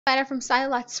Zaira from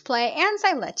ZaiLetsPlay and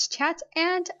ZaiLetsChat,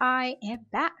 and I am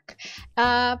back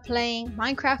playing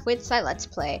Minecraft with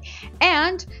ZaiLetsPlay.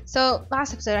 And so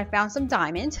last episode I found some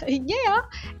diamond, yeah,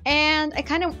 and I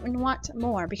kind of want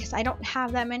more because I don't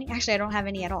have that many. Actually, I don't have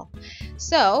any at all.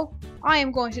 So I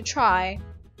am going to try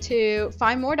to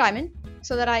find more diamond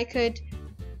so that I could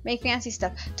make fancy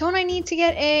stuff. Don't I need to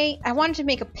get I wanted to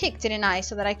make a pick, didn't I,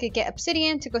 so that I could get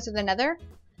obsidian to go to the nether?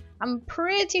 I'm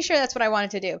pretty sure that's what I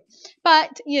wanted to do.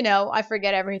 But, you know, I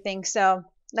forget everything, so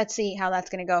let's see how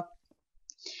that's going to go.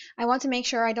 I want to make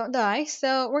sure I don't die,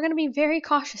 so we're going to be very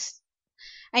cautious.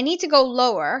 I need to go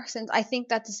lower, since I think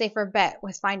that's a safer bet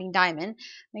with finding diamond.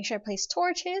 Make sure I place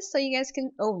torches so you guys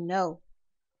can... Oh, no.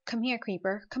 Come here,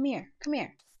 creeper. Come here. Come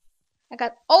here.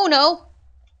 Oh, no!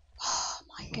 Oh,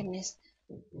 my goodness.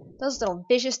 Those little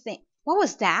vicious things. What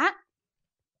was that?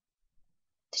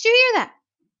 Did you hear that?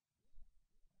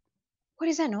 What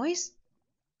is that noise?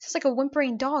 It's like a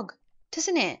whimpering dog,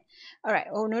 doesn't it? All right.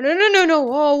 Oh, no, no, no, no, no.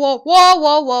 Whoa, whoa, whoa,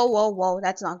 whoa, whoa, whoa, whoa.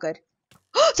 That's not good.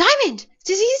 Oh, diamond!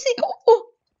 Disease! Oh, oh.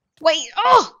 Wait.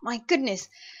 Oh, my goodness.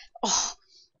 Oh,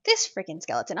 this freaking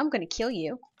skeleton. I'm going to kill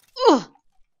you. Oh,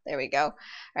 there we go. All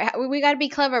right. We got to be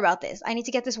clever about this. I need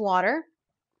to get this water.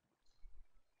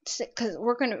 Because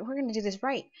we're gonna do this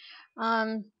right.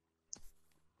 Oh.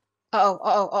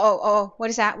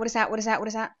 What is that? What is that? What is that? What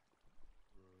is that?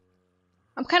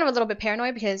 I'm kind of a little bit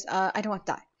paranoid because I don't want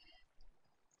to die.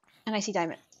 And I see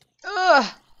diamond. Ugh!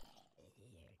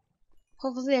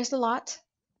 Hopefully there's a lot.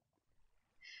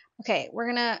 Okay, we're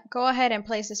gonna go ahead and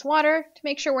place this water to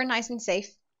make sure we're nice and safe.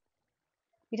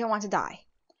 We don't want to die.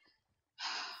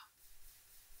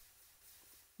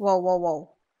 Whoa, whoa,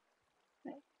 whoa.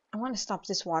 I want to stop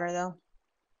this water though.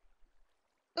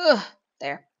 Ugh!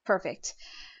 There. Perfect.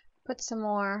 Put some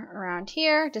more around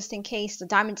here, just in case the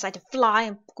diamond decide to fly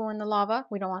and go in the lava.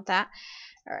 We don't want that.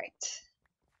 Alright.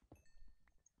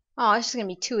 Oh, it's just going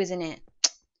to be 2, isn't it?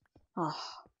 Oh.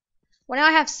 Well, now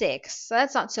I have 6, so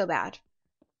that's not so bad.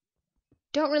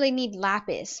 Don't really need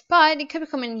lapis, but it could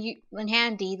come in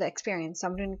handy, the experience. So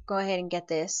I'm going to go ahead and get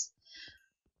this.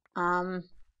 I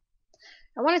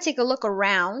want to take a look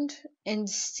around and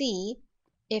see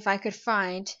if I could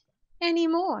find any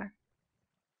more.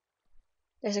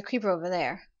 There's a creeper over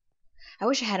there. I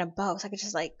wish I had a bow so I could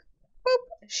just like,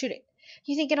 boop, shoot it.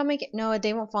 You think it'll make it? No,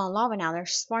 they won't fall in lava now. They're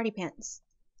smarty pants.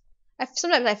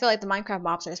 Sometimes I feel like the Minecraft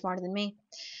mobs are smarter than me.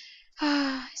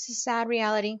 It's a sad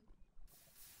reality.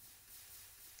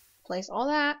 Place all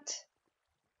that.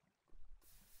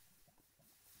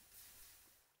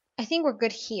 I think we're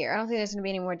good here. I don't think there's going to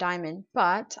be any more diamond,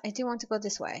 but I do want to go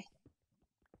this way.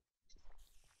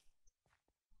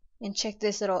 And check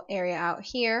this little area out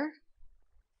here.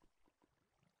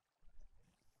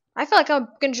 I feel like I'm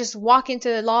gonna just walk into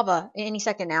the lava any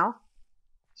second now.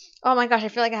 Oh my gosh, I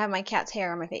feel like I have my cat's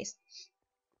hair on my face.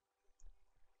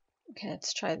 Okay,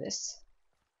 let's try this.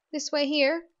 This way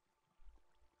here.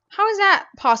 How is that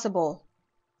possible?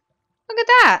 Look at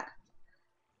that.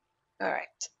 Alright.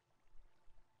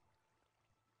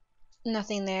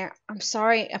 Nothing there. I'm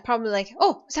sorry. I probably like...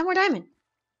 Oh, is that more diamond?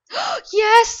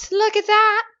 Yes! Look at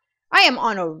that! I am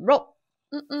on a roll.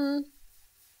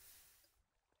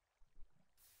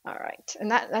 Alright,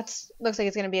 and that looks like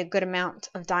it's going to be a good amount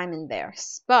of diamond there.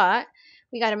 But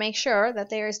we got to make sure that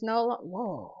there is no...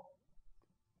 Whoa.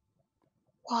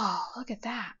 Whoa, look at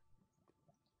that.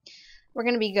 We're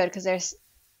going to be good because there's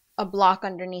a block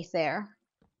underneath there.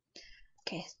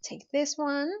 Okay, take this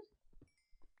one.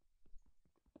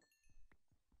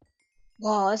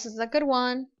 Whoa, this is a good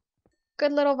one.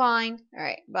 Good little vine.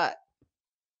 Alright, but...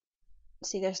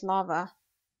 See, there's lava.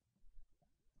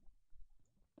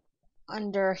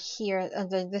 Under here,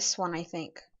 under this one, I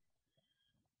think.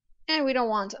 And we don't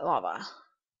want lava.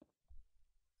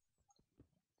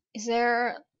 Is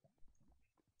there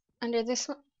under this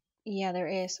one? Yeah, there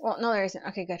is. Well, no, there isn't.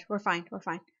 Okay, good. We're fine. We're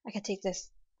fine. I can take this.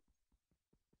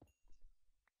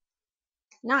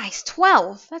 Nice.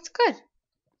 12. That's good.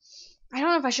 I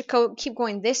don't know if I should keep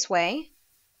going this way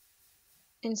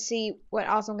and see what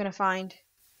else I'm going to find.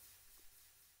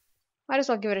 Might as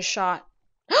well give it a shot.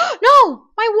 No!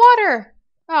 My water!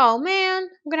 Oh, man.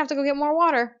 I'm going to have to go get more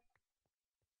water.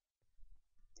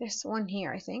 There's one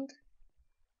here, I think.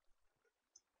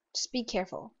 Just be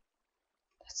careful.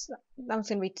 That's going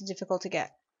to be too difficult to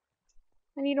get.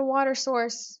 I need a water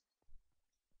source.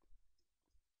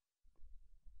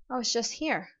 Oh, it's just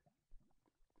here.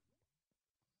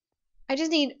 I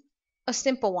just need a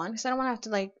simple one because I don't want to have to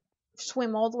like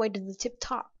swim all the way to the tip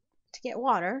top to get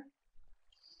water.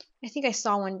 I think I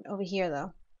saw one over here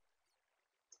though.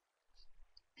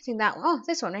 I think that one. Oh,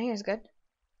 this one right here is good.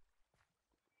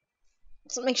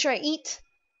 So make sure I eat.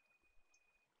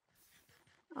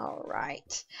 All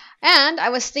right. And I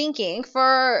was thinking,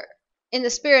 in the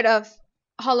spirit of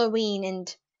Halloween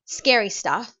and scary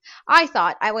stuff, I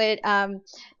thought I would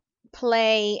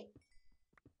play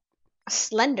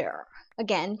Slender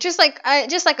again, just like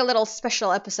a little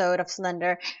special episode of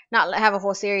Slender, not have a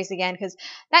whole series again, because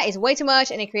that is way too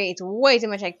much and it creates way too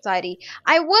much anxiety.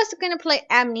 I was gonna play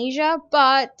Amnesia,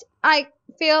 but I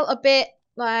feel a bit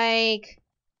like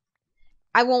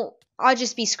I'll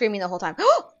just be screaming the whole time.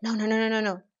 Oh, no, no, no, no, no,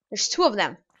 no. There's two of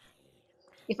them.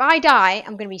 If I die,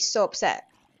 I'm gonna be so upset.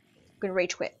 I'm gonna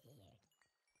rage quit.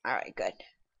 Alright, good.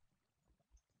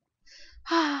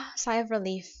 Sigh of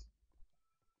relief.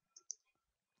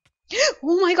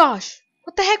 Oh my gosh!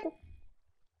 What the heck?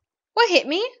 What hit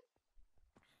me?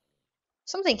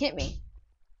 Something hit me.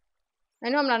 I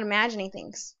know I'm not imagining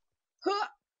things.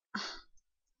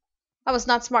 That was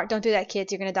not smart. Don't do that,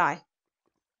 kids. You're gonna die.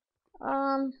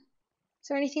 Is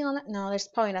there anything on that? No, there's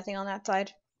probably nothing on that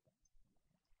side.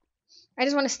 I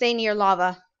just want to stay near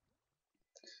lava.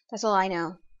 That's all I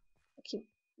know.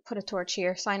 Put a torch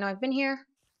here so I know I've been here.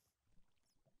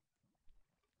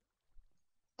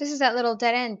 This is that little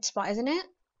dead end spot, isn't it?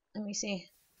 Let me see.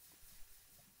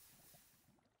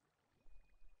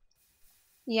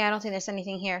 Yeah, I don't think there's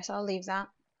anything here, so I'll leave that.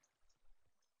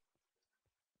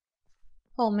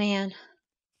 Oh man.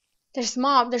 There's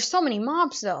so many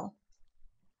mobs though.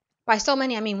 By so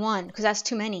many I mean one, because that's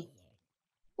too many.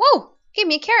 Whoa! Give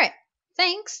me a carrot.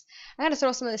 Thanks. I gotta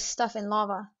throw some of this stuff in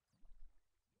lava.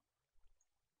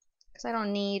 Because I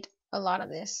don't need a lot of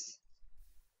this.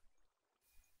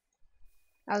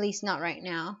 At least not right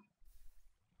now.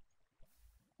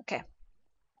 Okay.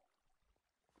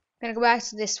 Gonna go back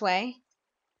to this way.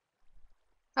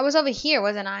 I was over here,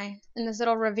 wasn't I? In this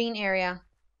little ravine area.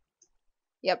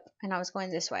 Yep, and I was going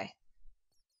this way.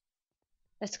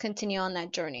 Let's continue on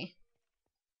that journey.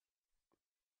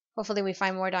 Hopefully we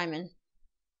find more diamond.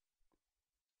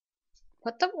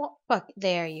 What the fuck?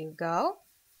 There you go.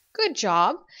 Good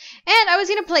job. And I was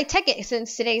gonna play Tekkit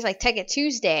since today's like Tekkit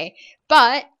Tuesday,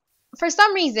 but for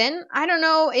some reason, I don't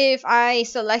know if I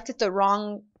selected the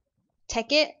wrong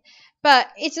Tekkit, but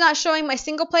it's not showing my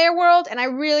single player world, and I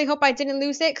really hope I didn't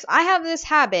lose it, because I have this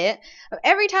habit of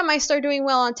every time I start doing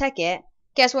well on Tekkit,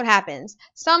 guess what happens?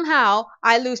 Somehow,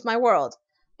 I lose my world.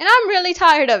 And I'm really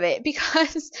tired of it,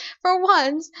 because for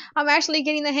once, I'm actually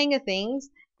getting the hang of things,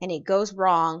 and it goes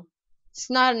wrong. It's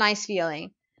not a nice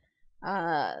feeling.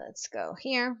 Let's go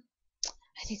here.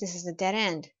 I think this is a dead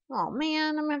end. Oh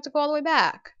man, I'm gonna have to go all the way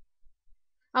back.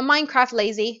 I'm Minecraft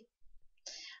lazy.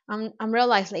 I'm real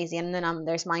life lazy, and then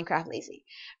there's Minecraft lazy.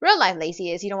 Real life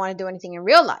lazy is you don't want to do anything in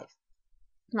real life.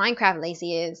 Minecraft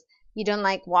lazy is you don't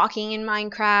like walking in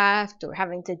Minecraft or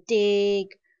having to dig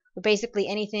or basically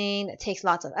anything that takes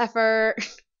lots of effort.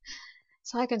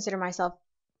 So I consider myself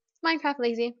Minecraft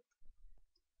lazy.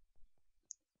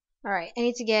 Alright, I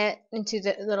need to get into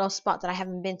the little spot that I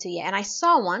haven't been to yet. And I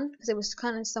saw one because it was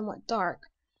kind of somewhat dark.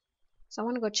 So I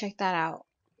want to go check that out.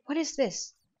 What is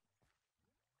this?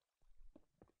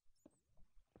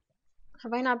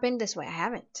 Have I not been this way? I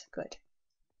haven't. Good.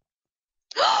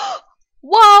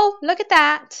 Whoa! Look at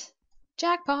that!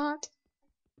 Jackpot!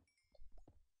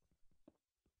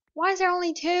 Why is there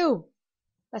only 2?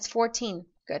 That's 14.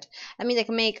 Good. That means I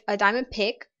can make a diamond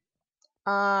pick.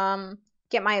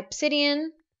 Get my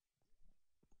obsidian.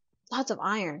 Lots of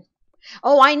iron.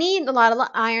 Oh, I need a lot of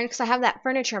iron because I have that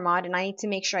furniture mod and I need to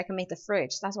make sure I can make the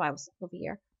fridge. That's why I was over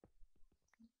here.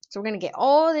 So we're going to get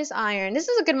all this iron. This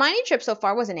is a good mining trip so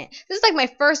far, wasn't it? This is like my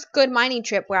first good mining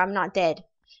trip where I'm not dead.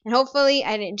 And hopefully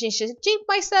I didn't just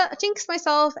jinx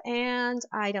myself and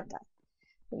I don't die.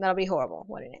 And that'll be horrible,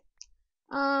 wouldn't it?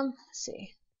 Let's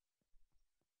see.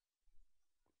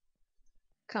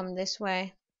 Come this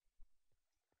way.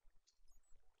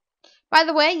 By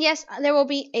the way, yes, there will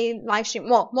be a live stream.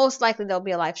 Well, most likely there'll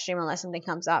be a live stream unless something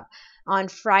comes up on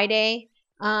Friday.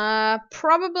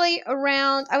 Probably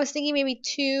around, I was thinking maybe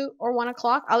 2 or 1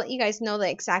 o'clock. I'll let you guys know the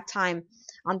exact time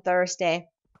on Thursday.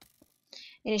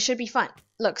 And it should be fun.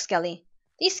 Look, Skelly.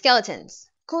 These skeletons.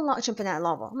 Go jump in that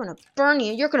lava. I'm gonna burn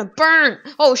you. You're gonna burn.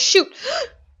 Oh, shoot.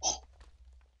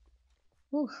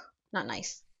 Ooh, not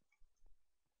nice.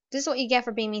 This is what you get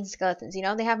for being mean to skeletons. You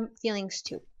know, they have feelings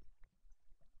too.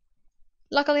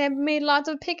 Luckily, I made lots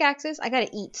of pickaxes. I gotta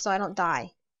eat so I don't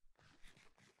die.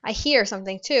 I hear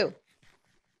something too.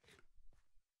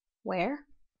 Where?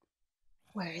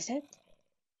 Where is it?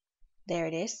 There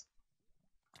it is.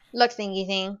 Look, thingy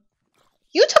thing.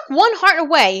 You took 1 heart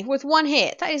away with 1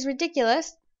 hit. That is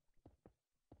ridiculous.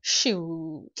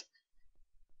 Shoot.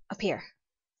 Up here.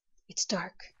 It's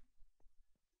dark.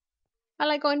 I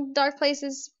like going to dark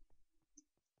places.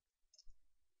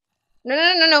 No,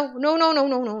 no, no, no, no, no, no,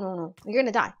 no, no, no, no. You're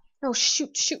gonna die. No,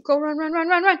 shoot, shoot, go, run, run, run,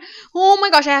 run, run. Oh my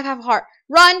gosh, I have half a heart.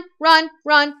 Run, run,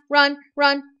 run, run,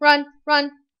 run, run,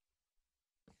 run.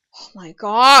 Oh my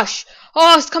gosh.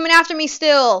 Oh, it's coming after me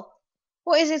still.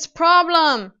 What is its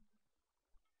problem?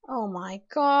 Oh my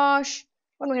gosh.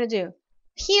 What am I gonna do?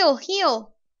 Heal,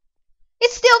 heal.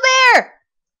 It's still there.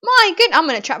 My goodness, I'm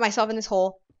gonna trap myself in this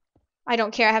hole. I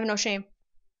don't care, I have no shame.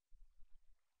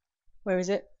 Where is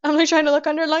it? I'm like trying to look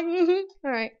under like,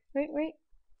 Alright, wait, wait.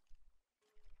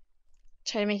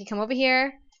 Try to make it come over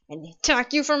here and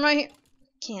attack you from right here.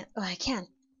 Can't. Oh, I can.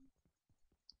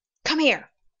 Come here.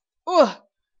 Ugh.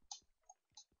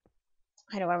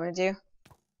 I know what I'm gonna do.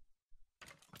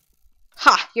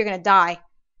 Ha! You're gonna die.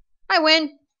 I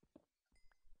win.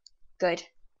 Good.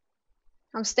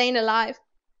 I'm staying alive.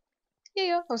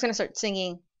 Yeah. I was gonna start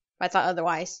singing, but I thought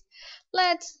otherwise.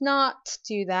 Let's not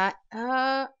do that.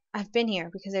 I've been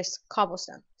here because there's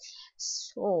cobblestone.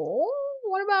 So,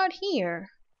 what about here?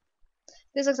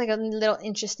 This looks like a little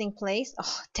interesting place.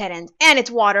 Oh, dead end. And it's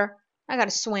water. I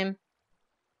gotta swim.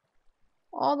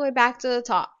 All the way back to the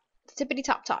top. The tippity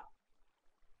top top.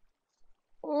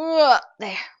 Ugh,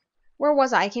 there. Where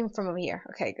was I? I came from over here.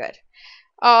 Okay, good.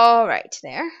 Alright,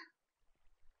 there.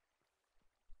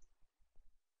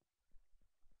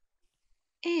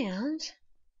 And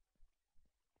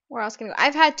where else can I go?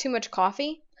 I've had too much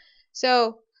coffee.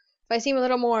 So if I seem a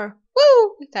little more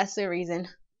woo, that's the reason.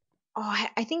 Oh,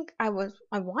 I think I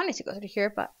wanted to go through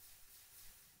here, but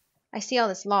I see all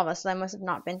this lava, so I must have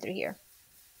not been through here.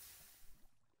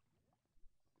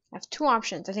 I have two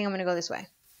options. I think I'm gonna go this way.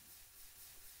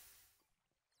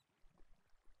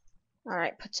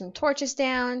 Alright, put some torches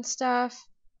down and stuff.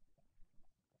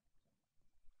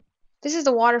 This is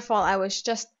the waterfall I was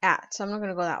just at, so I'm not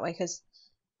gonna go that way because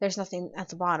there's nothing at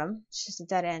the bottom. It's just a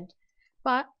dead end.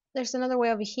 But there's another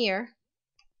way over here.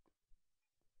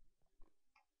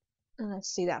 And let's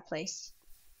see that place.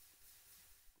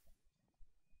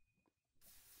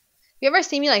 You ever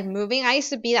see me like moving? I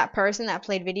used to be that person that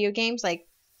played video games like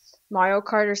Mario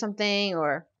Kart or something,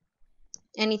 or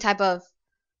any type of,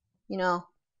 you know,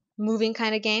 moving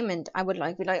kind of game, and I would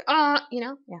like be like, you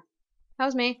know, yeah. That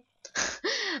was me.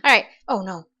 Alright. Oh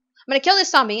no. I'm gonna kill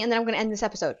this zombie and then I'm gonna end this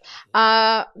episode.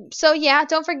 So yeah,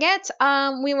 don't forget,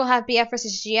 we will have BF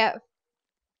versus GF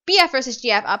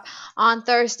up on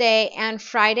Thursday and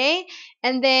Friday.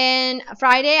 And then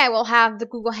Friday I will have the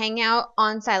Google Hangout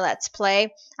on ZaiLetsPlay.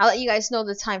 I'll let you guys know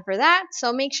the time for that.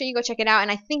 So make sure you go check it out.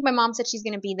 And I think my mom said she's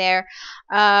gonna be there.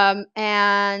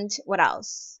 And what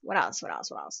else? I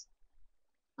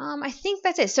think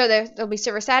that's it. So there'll be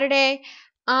Server Saturday.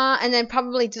 And then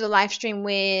probably do the live stream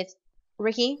with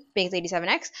Ricky,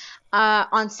 Biggs87X,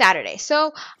 on Saturday.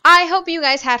 So I hope you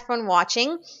guys had fun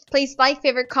watching. Please like,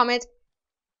 favorite, comment.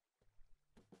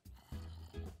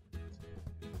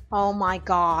 Oh my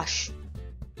gosh.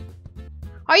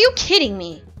 Are you kidding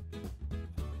me?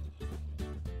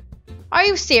 Are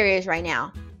you serious right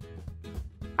now?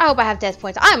 I hope I have death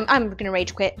points. I'm gonna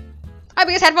rage quit. I hope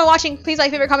you guys had fun watching. Please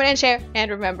like, favorite, comment, and share.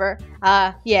 And remember,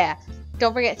 yeah.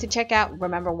 Don't forget to check out,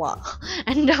 remember what?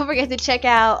 And don't forget to check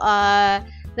out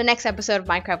the next episode of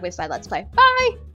Minecraft with ZaiLetsPlay. Bye!